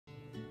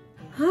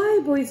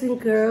Hi boys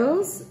and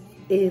girls,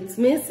 it's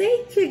Miss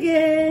H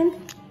again.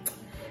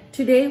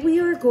 Today we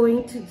are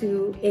going to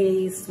do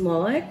a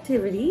small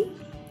activity,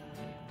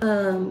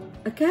 a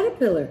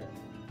caterpillar.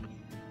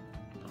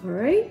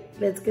 Alright,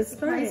 let's get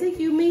started. The supplies that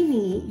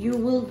you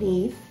will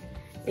need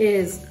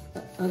is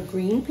a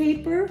green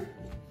paper,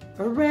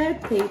 a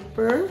red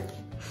paper,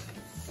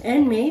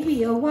 and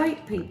maybe a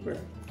white paper.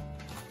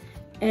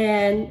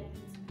 And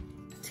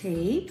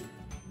tape,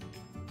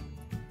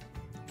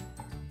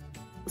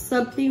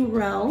 something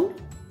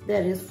round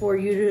that is for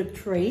you to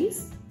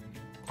trace,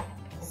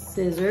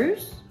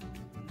 scissors,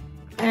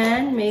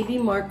 and maybe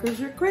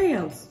markers or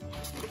crayons.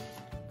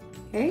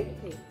 Okay?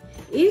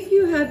 If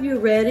you have your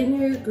red and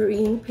your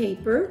green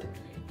paper,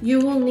 you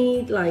will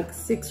need like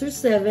 6 or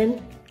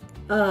 7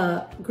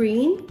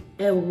 green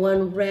and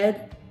 1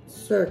 red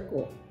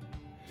circle.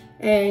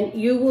 And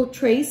you will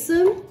trace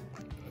them.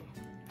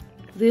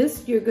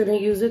 This, you're gonna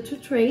use it to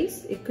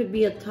trace. It could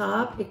be a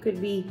top, it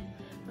could be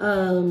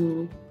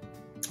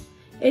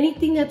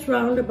anything that's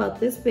round about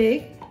this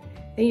big,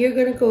 and you're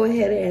gonna go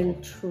ahead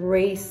and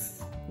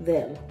trace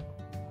them,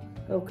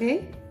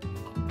 okay?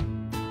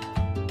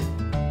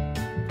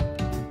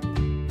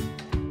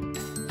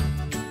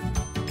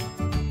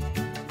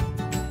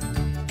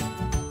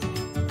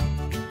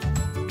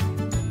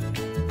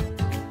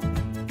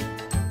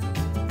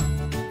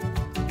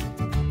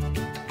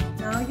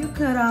 Now you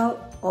cut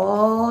out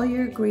all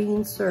your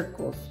green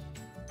circles.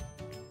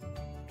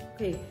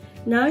 Okay.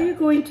 Now you're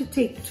going to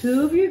take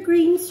 2 of your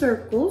green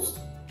circles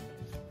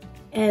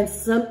and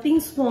something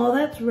small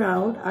that's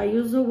round. I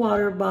use a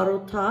water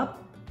bottle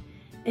top,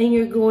 and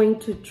you're going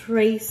to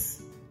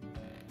trace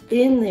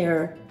in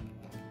there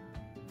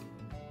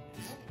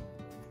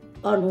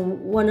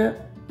on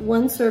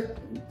one circle.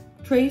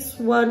 Trace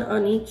 1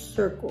 on each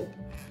circle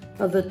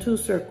of the 2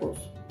 circles.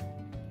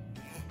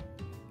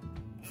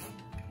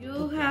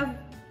 You'll have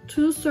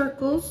 2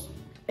 circles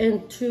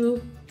and 2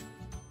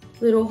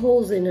 little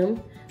holes in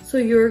them. So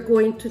you're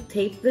going to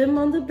tape them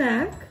on the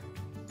back.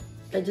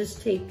 I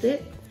just taped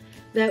it.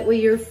 That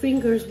way your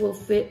fingers will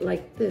fit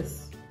like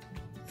this.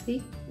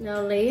 See?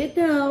 Now lay it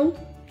down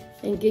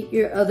and get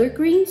your other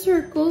green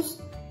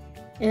circles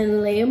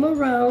and lay them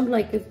around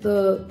like if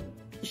the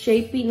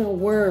shaping a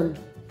worm.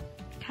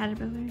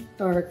 Caterpillar.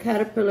 Or a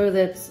caterpillar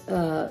that's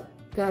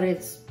got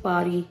its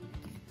body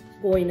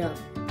going up.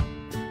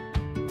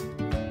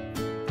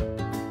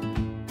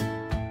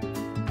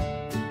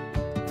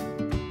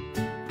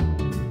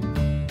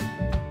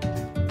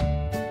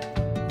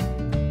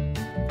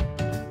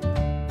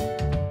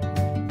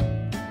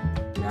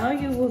 Now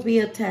you will be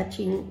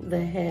attaching the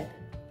head.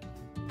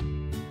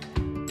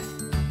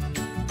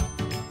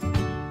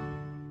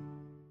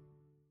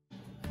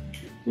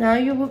 Now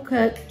you will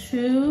cut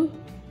two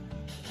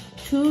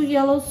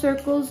yellow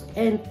circles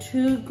and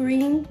 2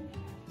 green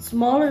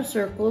smaller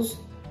circles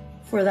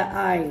for the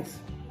eyes.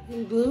 You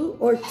can glue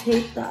or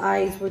tape the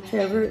eyes,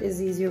 whichever is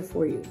easier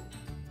for you.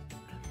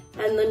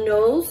 And the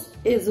nose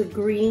is a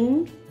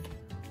green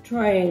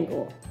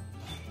triangle.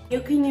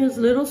 You can use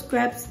little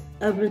scraps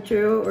of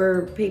material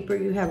or paper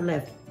you have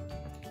left.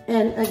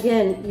 And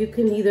again, you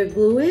can either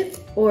glue it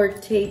or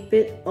tape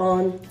it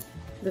on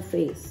the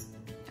face.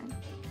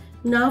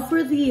 Now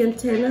for the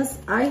antennas,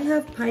 I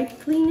have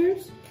pipe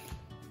cleaners,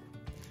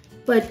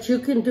 but you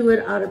can do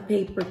it out of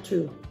paper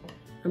too.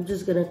 I'm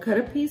just gonna cut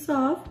a piece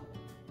off,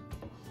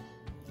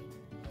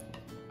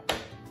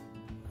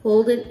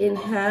 fold it in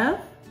half,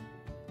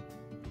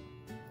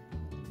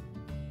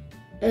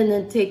 and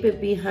then tape it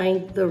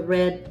behind the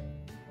red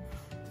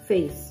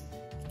face.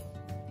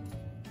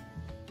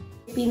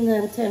 Taping the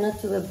antenna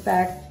to the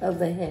back of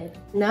the head.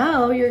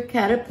 Now your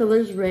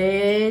caterpillar's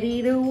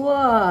ready to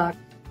walk.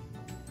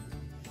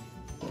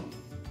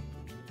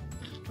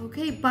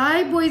 Okay,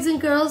 bye boys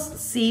and girls.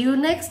 See you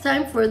next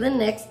time for the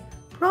next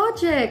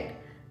project.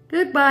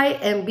 Goodbye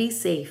and be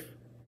safe.